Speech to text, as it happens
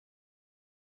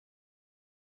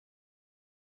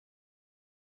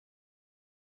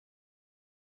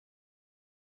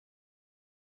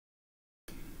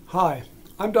Hi,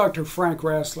 I'm Dr. Frank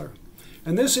Rasler,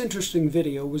 and this interesting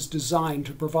video was designed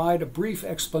to provide a brief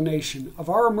explanation of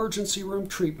our emergency room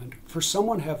treatment for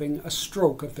someone having a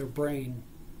stroke of their brain.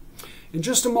 In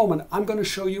just a moment, I'm going to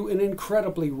show you an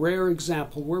incredibly rare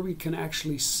example where we can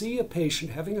actually see a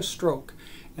patient having a stroke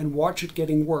and watch it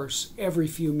getting worse every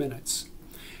few minutes.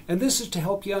 And this is to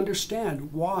help you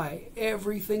understand why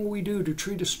everything we do to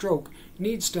treat a stroke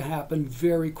needs to happen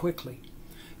very quickly.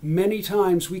 Many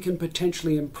times we can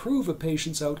potentially improve a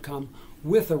patient's outcome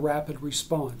with a rapid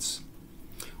response.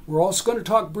 We're also going to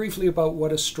talk briefly about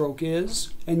what a stroke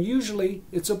is, and usually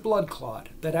it's a blood clot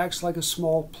that acts like a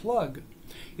small plug.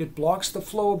 It blocks the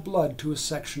flow of blood to a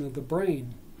section of the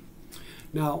brain.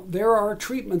 Now, there are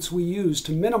treatments we use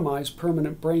to minimize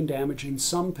permanent brain damage in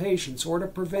some patients or to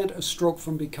prevent a stroke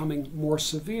from becoming more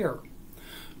severe.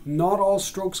 Not all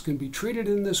strokes can be treated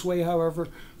in this way, however.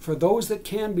 For those that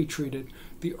can be treated,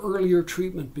 the earlier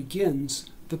treatment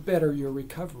begins, the better your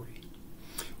recovery.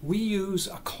 We use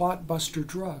a clot-buster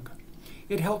drug.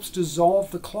 It helps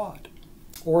dissolve the clot.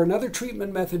 Or another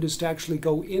treatment method is to actually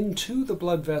go into the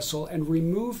blood vessel and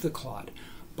remove the clot.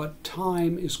 But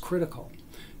time is critical,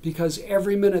 because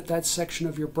every minute that section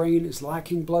of your brain is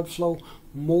lacking blood flow,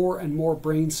 more and more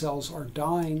brain cells are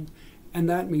dying, and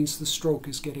that means the stroke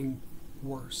is getting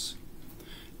worse.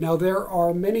 Now, there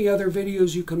are many other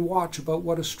videos you can watch about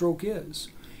what a stroke is.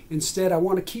 Instead, I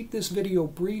want to keep this video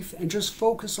brief and just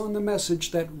focus on the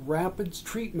message that rapid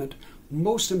treatment,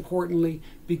 most importantly,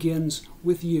 begins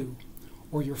with you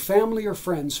or your family or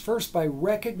friends, first by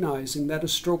recognizing that a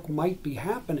stroke might be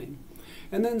happening,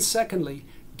 and then secondly,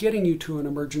 getting you to an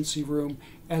emergency room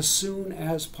as soon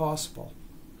as possible.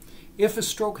 If a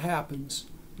stroke happens,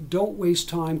 don't waste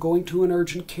time going to an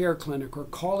urgent care clinic or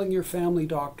calling your family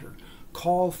doctor.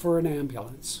 Call for an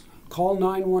ambulance. Call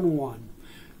 911.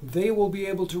 They will be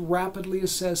able to rapidly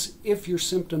assess if your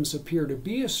symptoms appear to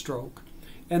be a stroke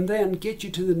and then get you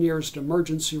to the nearest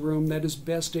emergency room that is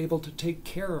best able to take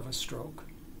care of a stroke.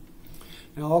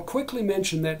 Now, I'll quickly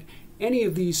mention that any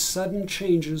of these sudden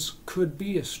changes could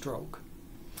be a stroke.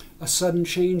 A sudden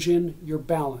change in your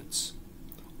balance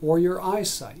or your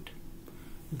eyesight,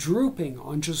 drooping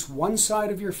on just one side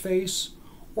of your face,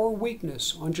 or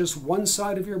weakness on just one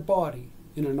side of your body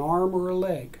in an arm or a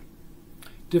leg,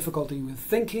 difficulty with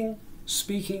thinking,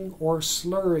 speaking, or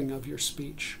slurring of your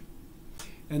speech.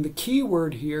 And the key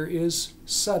word here is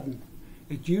sudden.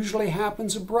 It usually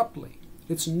happens abruptly.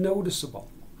 It's noticeable.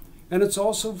 And it's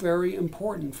also very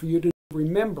important for you to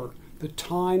remember the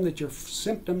time that your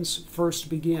symptoms first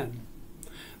begin.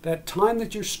 That time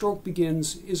that your stroke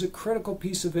begins is a critical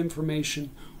piece of information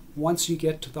once you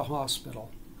get to the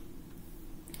hospital.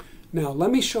 Now,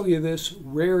 let me show you this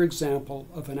rare example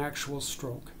of an actual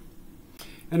stroke.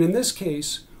 And in this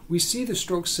case, we see the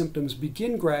stroke symptoms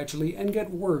begin gradually and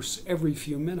get worse every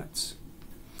few minutes.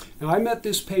 Now, I met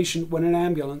this patient when an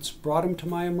ambulance brought him to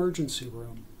my emergency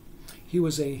room. He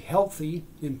was a healthy,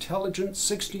 intelligent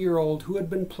 60-year-old who had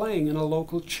been playing in a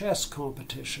local chess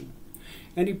competition,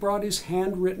 and he brought his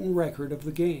handwritten record of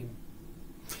the game.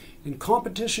 In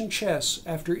competition chess,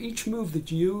 after each move that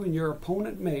you and your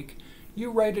opponent make, you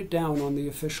write it down on the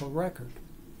official record.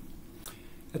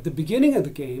 At the beginning of the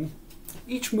game,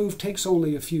 each move takes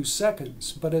only a few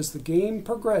seconds, but as the game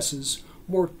progresses,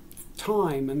 more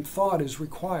time and thought is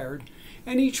required,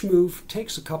 and each move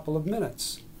takes a couple of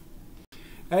minutes.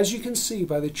 As you can see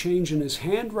by the change in his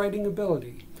handwriting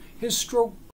ability, his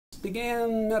stroke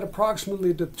began at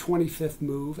approximately the 25th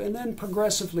move and then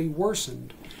progressively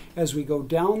worsened as we go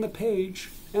down the page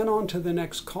and on to the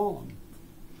next column.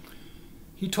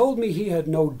 He told me he had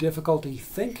no difficulty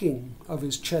thinking of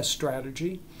his chess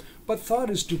strategy, but thought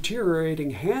his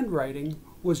deteriorating handwriting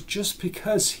was just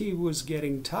because he was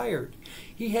getting tired.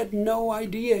 He had no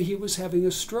idea he was having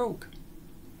a stroke.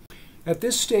 At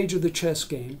this stage of the chess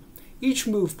game, each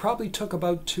move probably took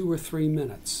about 2 or 3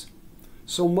 minutes.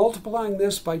 So multiplying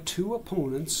this by 2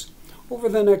 opponents over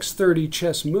the next 30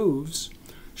 chess moves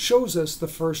shows us the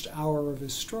first hour of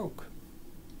his stroke.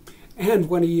 And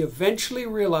when he eventually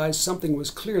realized something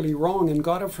was clearly wrong and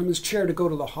got up from his chair to go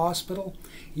to the hospital,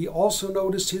 he also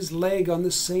noticed his leg on the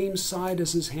same side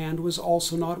as his hand was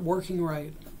also not working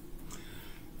right.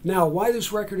 Now, why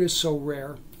this record is so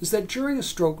rare is that during a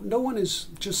stroke, no one is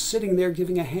just sitting there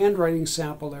giving a handwriting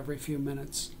sample every few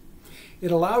minutes. It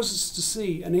allows us to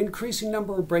see an increasing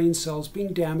number of brain cells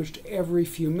being damaged every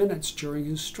few minutes during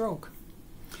his stroke.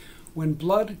 When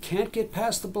blood can't get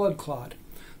past the blood clot,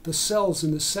 the cells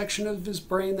in the section of his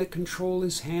brain that control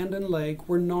his hand and leg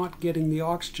were not getting the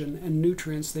oxygen and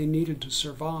nutrients they needed to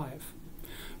survive.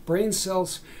 Brain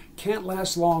cells can't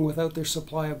last long without their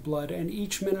supply of blood, and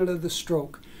each minute of the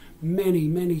stroke Many,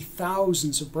 many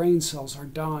thousands of brain cells are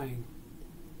dying.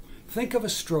 Think of a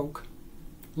stroke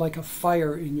like a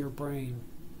fire in your brain.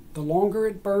 The longer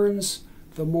it burns,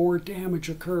 the more damage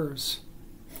occurs.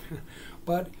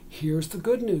 But here's the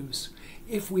good news.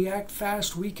 If we act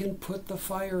fast, we can put the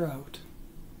fire out.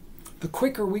 The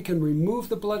quicker we can remove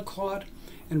the blood clot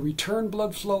and return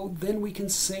blood flow, then we can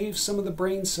save some of the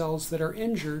brain cells that are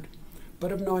injured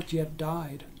but have not yet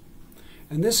died.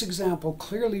 And this example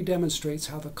clearly demonstrates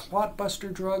how the clot-buster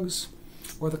drugs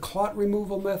or the clot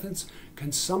removal methods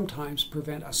can sometimes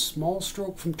prevent a small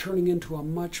stroke from turning into a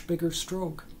much bigger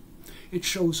stroke. It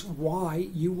shows why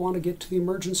you want to get to the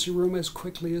emergency room as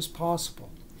quickly as possible.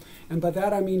 And by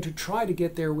that I mean to try to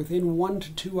get there within 1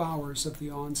 to 2 hours of the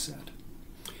onset.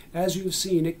 As you've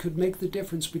seen, it could make the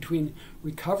difference between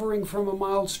recovering from a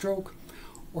mild stroke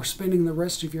or spending the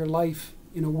rest of your life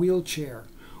in a wheelchair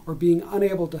or being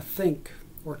unable to think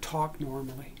or talk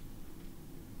normally.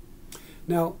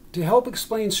 Now, to help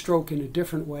explain stroke in a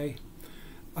different way,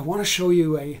 I want to show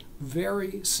you a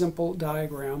very simple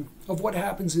diagram of what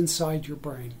happens inside your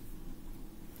brain.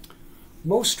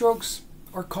 Most strokes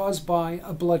are caused by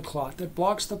a blood clot that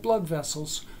blocks the blood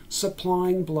vessels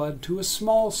supplying blood to a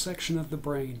small section of the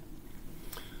brain.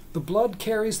 The blood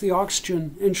carries the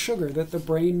oxygen and sugar that the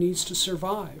brain needs to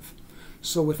survive.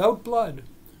 So without blood,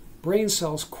 brain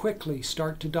cells quickly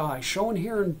start to die, shown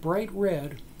here in bright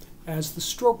red as the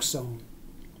stroke zone.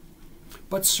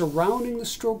 But surrounding the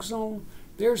stroke zone,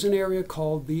 there's an area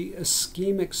called the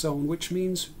ischemic zone, which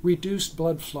means reduced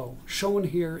blood flow, shown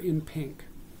here in pink.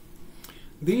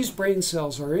 These brain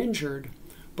cells are injured,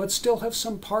 but still have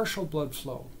some partial blood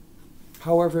flow.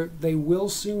 However, they will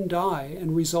soon die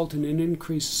and result in an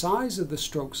increased size of the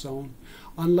stroke zone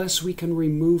unless we can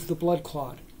remove the blood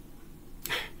clot.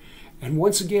 And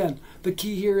once again, the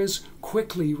key here is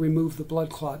quickly remove the blood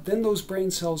clot. Then those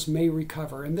brain cells may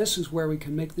recover, and this is where we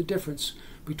can make the difference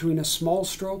between a small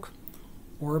stroke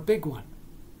or a big one.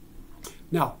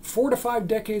 Now, 4 to 5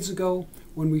 decades ago,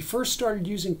 when we first started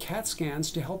using CAT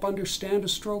scans to help understand a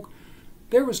stroke,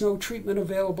 there was no treatment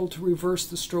available to reverse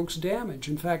the stroke's damage.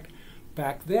 In fact,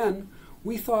 back then,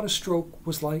 we thought a stroke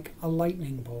was like a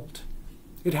lightning bolt.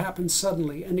 It happened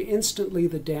suddenly, and instantly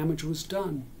the damage was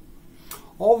done.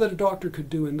 All that a doctor could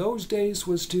do in those days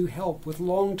was to help with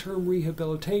long-term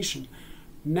rehabilitation.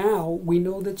 Now we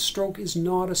know that stroke is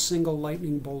not a single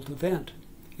lightning bolt event.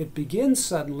 It begins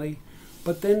suddenly,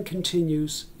 but then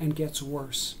continues and gets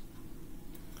worse.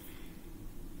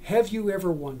 Have you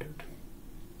ever wondered,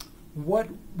 what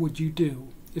would you do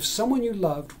if someone you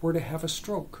loved were to have a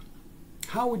stroke?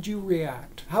 How would you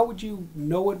react? How would you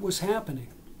know it was happening?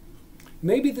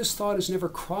 Maybe this thought has never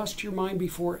crossed your mind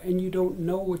before and you don't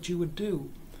know what you would do.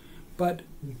 But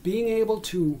being able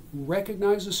to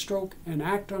recognize a stroke and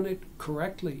act on it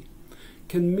correctly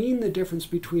can mean the difference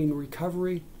between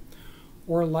recovery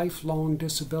or a lifelong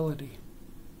disability.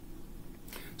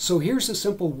 So here's a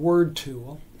simple word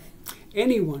tool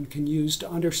anyone can use to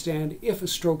understand if a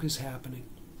stroke is happening.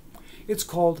 It's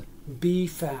called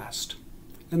BeFast.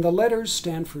 And the letters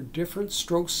stand for different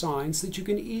stroke signs that you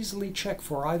can easily check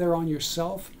for either on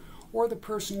yourself or the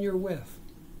person you're with.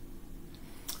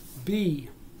 B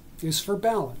is for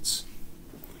balance.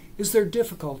 Is there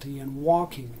difficulty in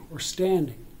walking or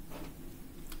standing?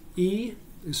 E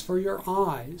is for your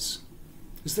eyes.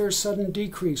 Is there a sudden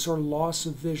decrease or loss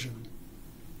of vision?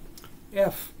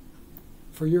 F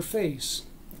for your face.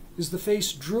 Is the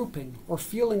face drooping or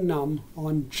feeling numb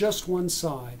on just one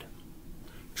side?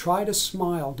 Try to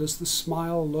smile. Does the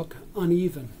smile look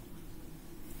uneven?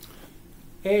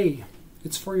 A,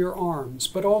 it's for your arms,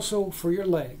 but also for your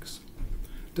legs.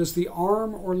 Does the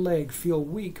arm or leg feel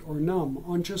weak or numb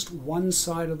on just one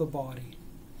side of the body?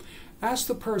 Ask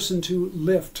the person to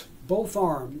lift both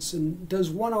arms, and does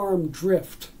one arm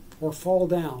drift or fall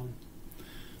down?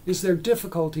 Is there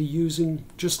difficulty using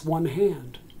just one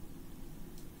hand?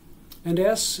 And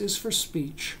S is for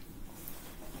speech.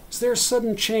 Is there a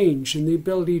sudden change in the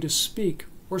ability to speak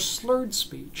or slurred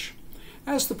speech?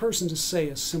 Ask the person to say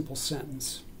a simple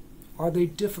sentence. Are they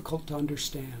difficult to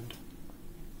understand?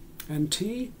 And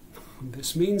T,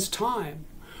 this means time.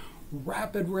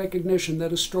 Rapid recognition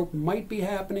that a stroke might be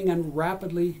happening and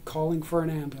rapidly calling for an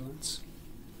ambulance.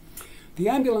 The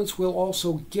ambulance will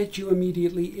also get you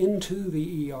immediately into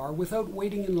the ER without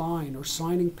waiting in line or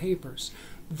signing papers.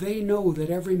 They know that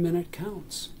every minute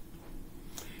counts.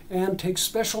 And take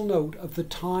special note of the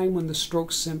time when the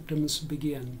stroke symptoms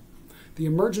begin. The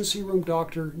emergency room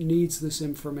doctor needs this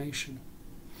information.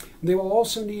 They will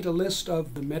also need a list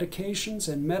of the medications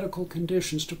and medical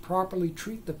conditions to properly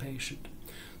treat the patient.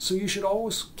 So you should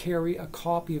always carry a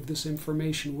copy of this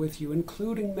information with you,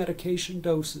 including medication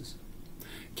doses.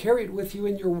 Carry it with you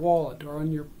in your wallet or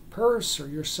on your purse or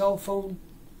your cell phone.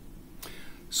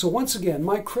 So once again,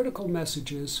 my critical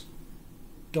message is,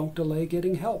 don't delay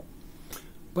getting help.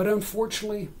 But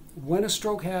unfortunately, when a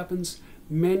stroke happens,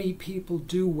 many people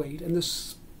do wait, and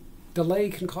this delay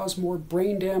can cause more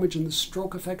brain damage and the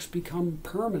stroke effects become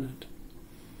permanent.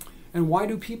 And why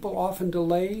do people often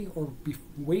delay or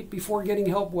wait before getting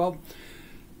help? Well,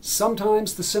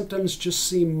 sometimes the symptoms just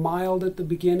seem mild at the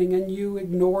beginning and you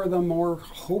ignore them or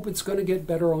hope it's going to get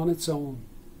better on its own.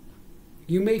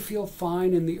 You may feel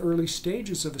fine in the early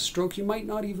stages of a stroke. You might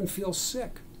not even feel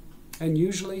sick, and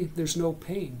usually there's no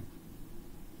pain.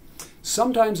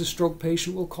 Sometimes a stroke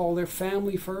patient will call their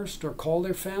family first or call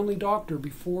their family doctor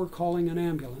before calling an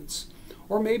ambulance.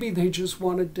 Or maybe they just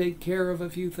want to take care of a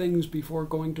few things before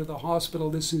going to the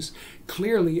hospital. This is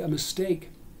clearly a mistake.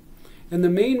 And the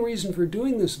main reason for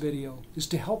doing this video is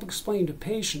to help explain to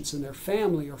patients and their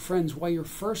family or friends why your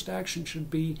first action should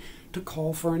be to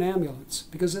call for an ambulance.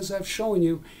 Because as I've shown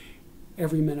you,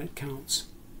 every minute counts.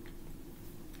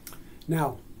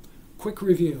 Now, quick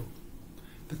review.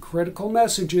 The critical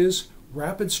message is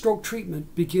rapid stroke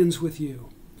treatment begins with you.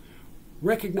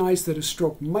 Recognize that a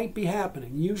stroke might be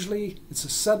happening. Usually it's a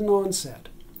sudden onset.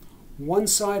 One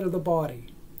side of the body.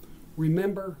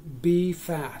 Remember,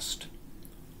 BeFast.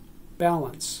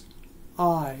 Balance,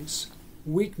 eyes,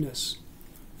 weakness,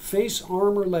 face,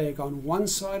 arm, or leg on one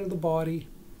side of the body,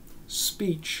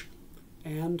 speech,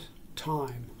 and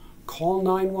time. Call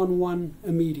 911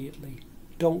 immediately.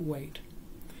 Don't wait.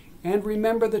 And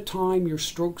remember the time your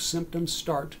stroke symptoms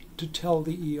start to tell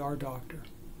the ER doctor.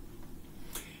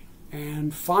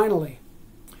 And finally,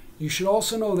 you should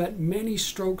also know that many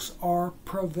strokes are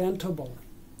preventable.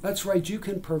 That's right, you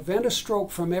can prevent a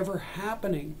stroke from ever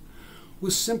happening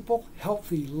with simple,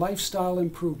 healthy lifestyle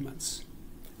improvements.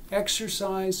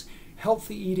 Exercise,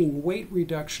 healthy eating, weight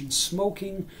reduction,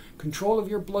 smoking, control of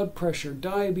your blood pressure,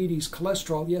 diabetes,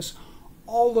 cholesterol, yes,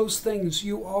 all those things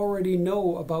you already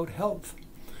know about health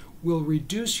will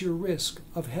reduce your risk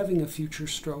of having a future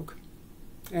stroke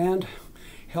and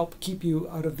help keep you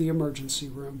out of the emergency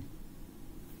room.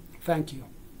 Thank you.